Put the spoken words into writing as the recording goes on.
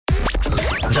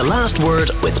The Last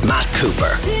Word with Matt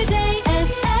Cooper.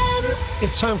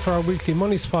 It's time for our weekly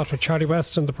Money Spot with Charlie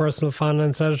Weston, the personal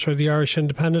finance editor of the Irish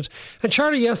Independent. And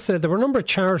Charlie, yesterday there were a number of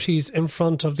charities in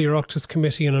front of the Oireachtas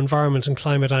Committee on Environment and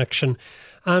Climate Action,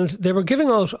 and they were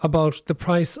giving out about the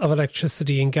price of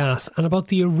electricity and gas and about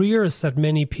the arrears that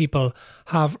many people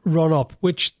have run up,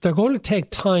 which they're going to take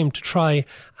time to try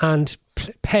and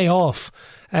pay off.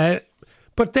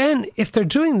 But then, if they're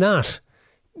doing that,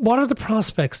 what are the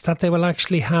prospects that they will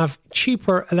actually have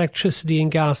cheaper electricity and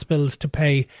gas bills to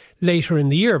pay later in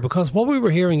the year? Because what we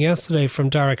were hearing yesterday from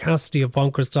Darragh Cassidy of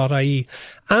Bonkers.ie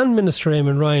and Minister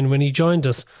Eamon Ryan when he joined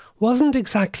us wasn't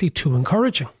exactly too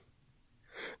encouraging.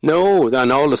 No,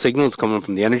 and all the signals coming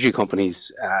from the energy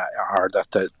companies are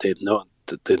that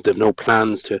they've no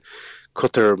plans to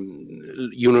cut their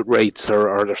unit rates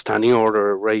or their standing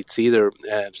order rates, either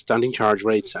standing charge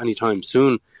rates anytime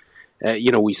soon.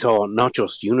 We saw not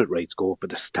just unit rates go up,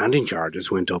 but the standing charges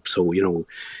went up. So,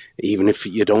 even if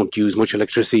you don't use much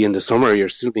electricity in the summer, you're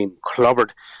still being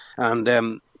clobbered. And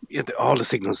all the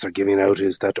signals they're giving out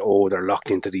is that, they're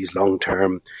locked into these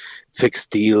long-term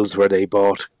fixed deals where they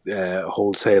bought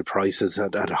wholesale prices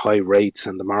at high rates,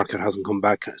 and the market hasn't come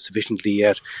back sufficiently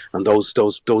yet. And those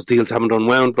deals haven't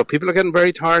unwound. But people are getting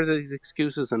very tired of these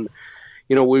excuses, and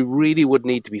we really would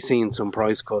need to be seeing some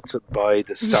price cuts by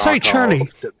the start of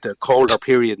the colder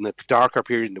period and the darker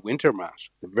period in the winter, Matt.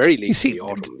 The very least in the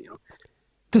autumn,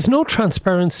 There's no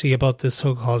transparency about this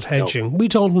so-called hedging. No. We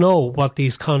don't know what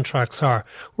these contracts are.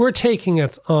 We're taking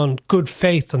it on good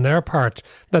faith on their part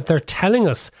that they're telling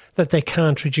us that they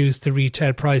can't reduce the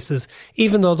retail prices,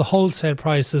 even though the wholesale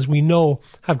prices we know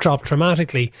have dropped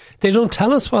dramatically. They don't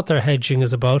tell us what their hedging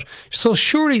is about. So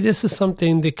surely this is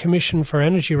something the Commission for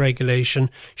Energy Regulation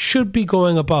should be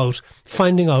going about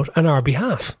finding out on our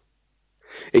behalf.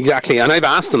 Exactly, and I've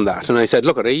asked them that, and I said,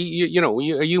 "Look, are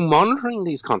you monitoring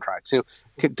these contracts?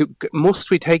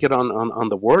 Must we take it on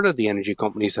the word of the energy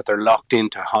companies that they're locked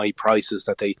into high prices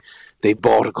that they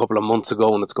bought a couple of months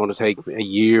ago, and it's going to take a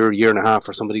year and a half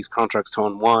for some of these contracts to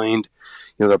unwind?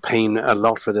 They're paying a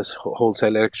lot for this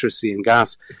wholesale electricity and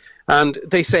gas." And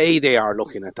they say they are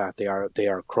looking at that. They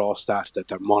are across that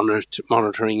they're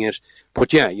monitoring it.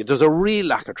 But there's a real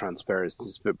lack of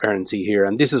transparency here,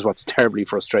 and this is what's terribly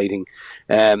frustrating.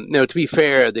 Now, to be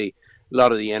fair, a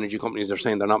lot of the energy companies are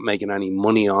saying they're not making any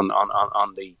money on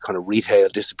the kind of retail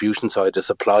distribution side, the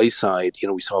supply side.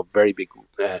 We saw very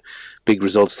big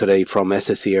results today from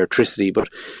SSE Electricity, but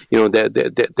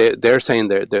they're saying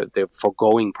they're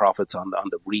foregoing profits on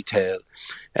the retail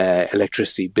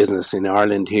electricity business in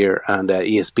Ireland here, and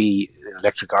ESB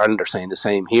Electric Ireland are saying the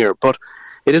same here. But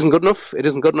it isn't good enough. It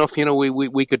isn't good enough.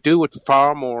 We could do with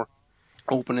far more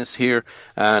openness here,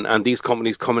 and these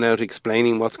companies coming out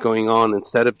explaining what's going on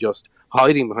instead of just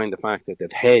hiding behind the fact that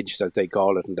they've hedged, as they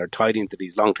call it, and they're tied into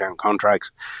these long-term contracts,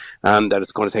 and that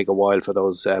it's going to take a while for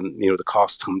those the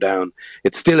costs to come down.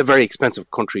 It's still a very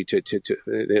expensive country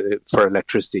for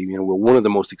electricity. We're one of the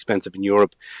most expensive in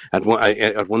Europe. At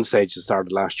one stage, the start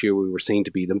of last year, we were seen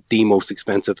to be the most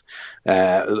expensive.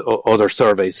 Other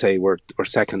surveys say we're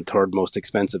second, third most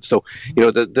expensive. So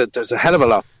there's a hell of a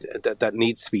lot that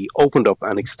needs to be opened up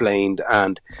and explained,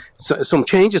 and some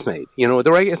changes made.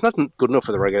 It's not good enough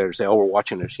for the regulator to say, we're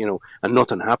watching it, and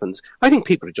nothing happens. I think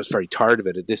people are just very tired of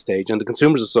it at this stage, and the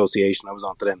Consumers Association, I was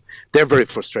on to them, they're very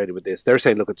frustrated with this. They're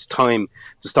saying, look, it's time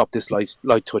to stop this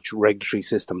light touch regulatory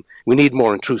system. We need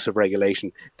more intrusive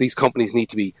regulation. These companies need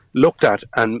to be looked at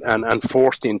and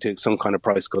forced into some kind of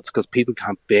price cuts, because people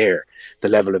can't bear the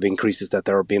level of increases that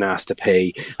they're being asked to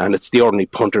pay, and it's the ordinary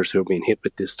punters who are being hit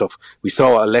with this stuff. We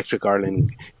saw Electric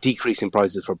Ireland decreasing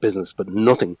prices for business, but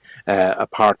nothing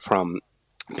apart from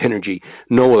Pinergy.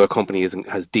 No other company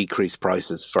has decreased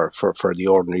prices for the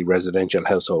ordinary residential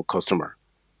household customer.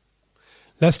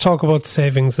 Let's talk about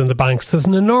savings in the banks. There's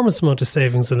an enormous amount of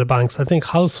savings in the banks. I think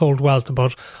household wealth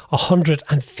about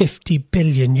 €150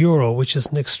 billion, which is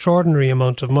an extraordinary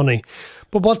amount of money.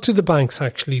 But what do the banks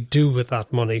actually do with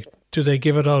that money? Do they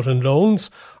give it out in loans,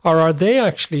 or are they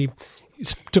actually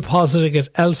depositing it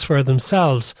elsewhere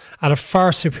themselves at a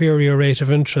far superior rate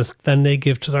of interest than they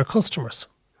give to their customers?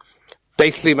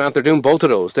 Basically, Matt, they're doing both of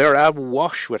those. They're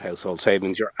awash with household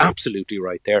savings. You're absolutely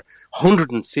right there.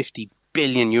 €150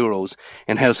 billion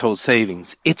in household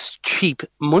savings. It's cheap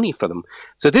money for them.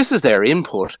 So this is their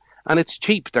input, and it's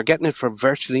cheap. They're getting it for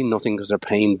virtually nothing because they're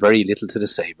paying very little to the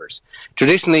savers.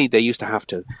 Traditionally, they used to have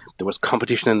to, there was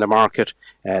competition in the market.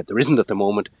 There isn't at the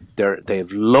moment. They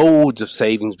have loads of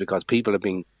savings because people have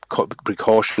been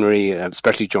precautionary,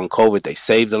 especially during COVID. They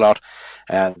saved a lot.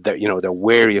 They're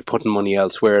wary of putting money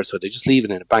elsewhere, so they just leave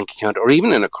it in a bank account or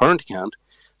even in a current account.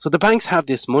 So the banks have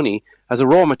this money as a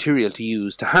raw material to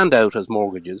use to hand out as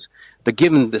mortgages. They're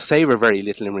giving the saver very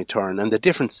little in return, and the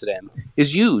difference to them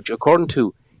is huge. According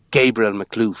to Gabriel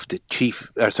McLouf,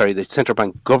 the central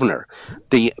bank governor,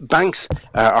 the banks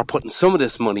are putting some of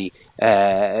this money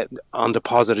on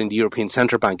deposit in the European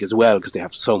Central Bank as well, because they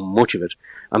have so much of it,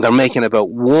 and they're making about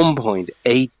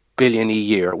 1.8 billion a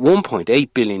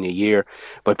year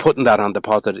by putting that on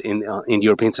deposit in the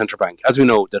European Central Bank. As we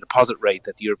know, the deposit rate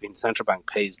that the European Central Bank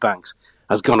pays banks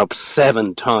has gone up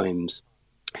 7 times.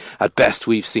 At best,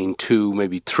 we've seen 2,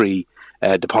 maybe 3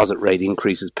 deposit rate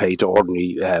increases paid to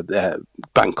ordinary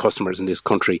bank customers in this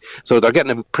country. So they're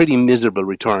getting a pretty miserable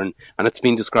return, and it's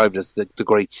been described as the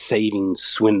great savings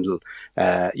swindle,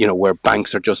 where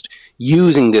banks are just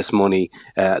using this money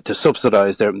to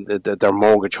subsidise their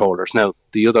mortgage holders. Now,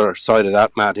 the other side of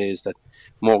that, Matt, is that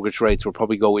mortgage rates will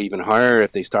probably go even higher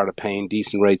if they started paying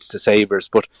decent rates to savers,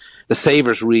 but the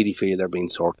savers really feel they're being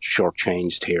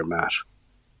short-changed here, Matt.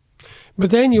 But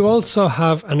then you also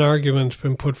have an argument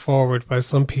been put forward by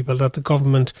some people that the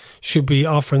government should be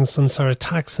offering some sort of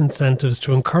tax incentives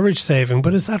to encourage saving.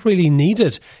 But is that really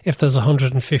needed if there's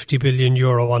 €150 billion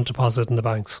on deposit in the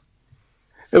banks?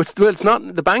 It's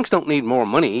not. The banks don't need more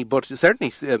money, but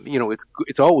certainly,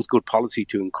 it's always good policy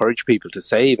to encourage people to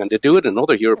save, and to do it in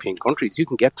other European countries. You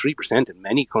can get 3% in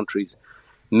many countries.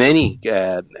 Many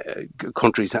other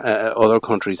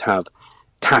countries have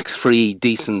tax-free,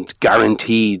 decent,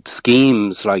 guaranteed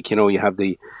schemes. Like, you have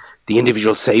the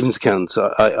individual savings accounts,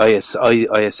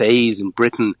 ISAs in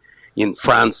Britain. In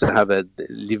France, they have a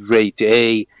livret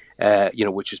A,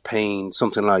 which is paying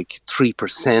something like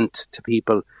 3% to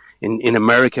people. In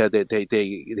America,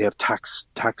 they have tax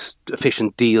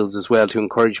efficient deals as well to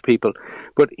encourage people.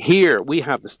 But here we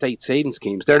have the state savings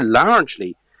schemes. They're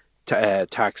largely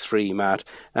tax-free, Matt,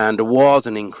 and there was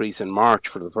an increase in March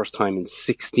for the first time in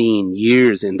 16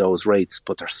 years in those rates,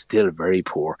 but they're still very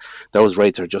poor. Those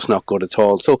rates are just not good at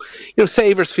all. So,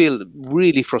 savers feel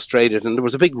really frustrated, and there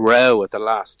was a big row at the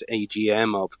last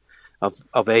AGM of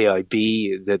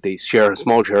AIB that the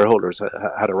small shareholders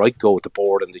had a right go at the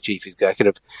board and the chief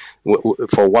executive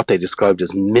for what they described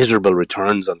as miserable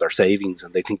returns on their savings,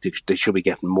 and they think they should be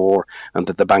getting more, and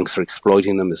that the banks are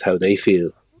exploiting them is how they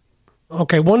feel.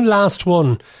 Okay, one last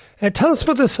one. Tell us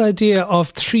about this idea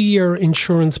of 3-year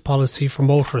insurance policy for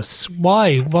motorists.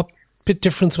 Why? What bit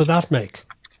difference would that make?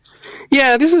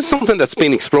 Yeah, this is something that's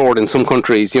been explored in some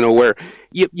countries, where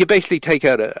you basically take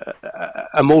out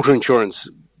a motor insurance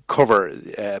cover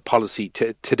policy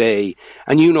today,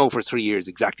 and for 3 years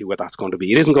exactly what that's going to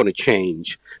be. It isn't going to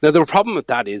change. Now, the problem with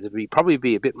that is it would probably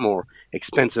be a bit more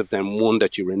expensive than one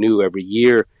that you renew every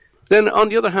year. Then, on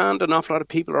the other hand, an awful lot of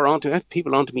people I have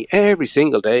people onto me every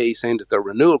single day saying that their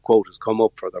renewal quote has come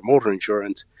up for their motor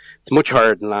insurance. It's much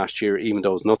higher than last year, even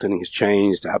though nothing has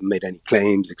changed. They haven't made any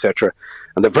claims, etc.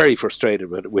 And they're very frustrated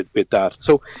with that.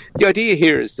 So the idea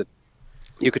here is that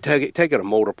you could take out a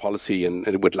motor policy and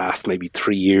it would last maybe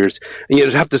 3 years. And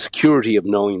you'd have the security of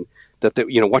knowing that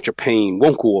what you're paying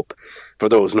won't go up for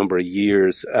those number of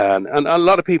years. And a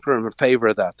lot of people are in favour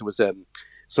of that. There was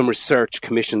some research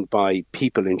commissioned by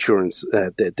People Insurance.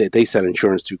 They sell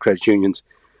insurance through credit unions,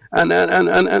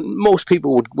 and most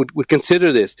people would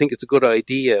consider this, think it's a good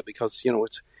idea, because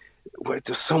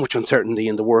there's so much uncertainty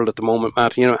in the world at the moment,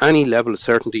 Matt. Any level of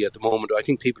certainty at the moment, I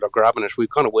think people are grabbing it. We've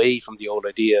gone away from the old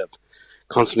idea of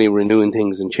constantly renewing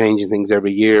things and changing things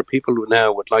every year. People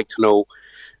now would like to know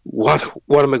what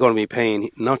am I going to be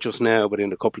paying, not just now, but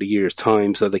in a couple of years'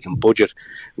 time, so they can budget.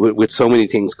 With so many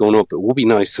things going up, it would be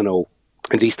nice to know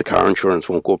at least the car insurance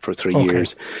won't go up for 3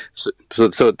 years.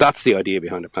 So that's the idea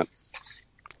behind it, Matt.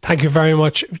 Thank you very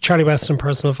much. Charlie Weston,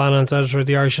 Personal Finance Editor of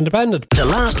the Irish Independent. The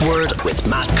Last Word with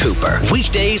Matt Cooper.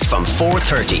 Weekdays from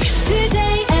 4:30.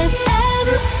 Today.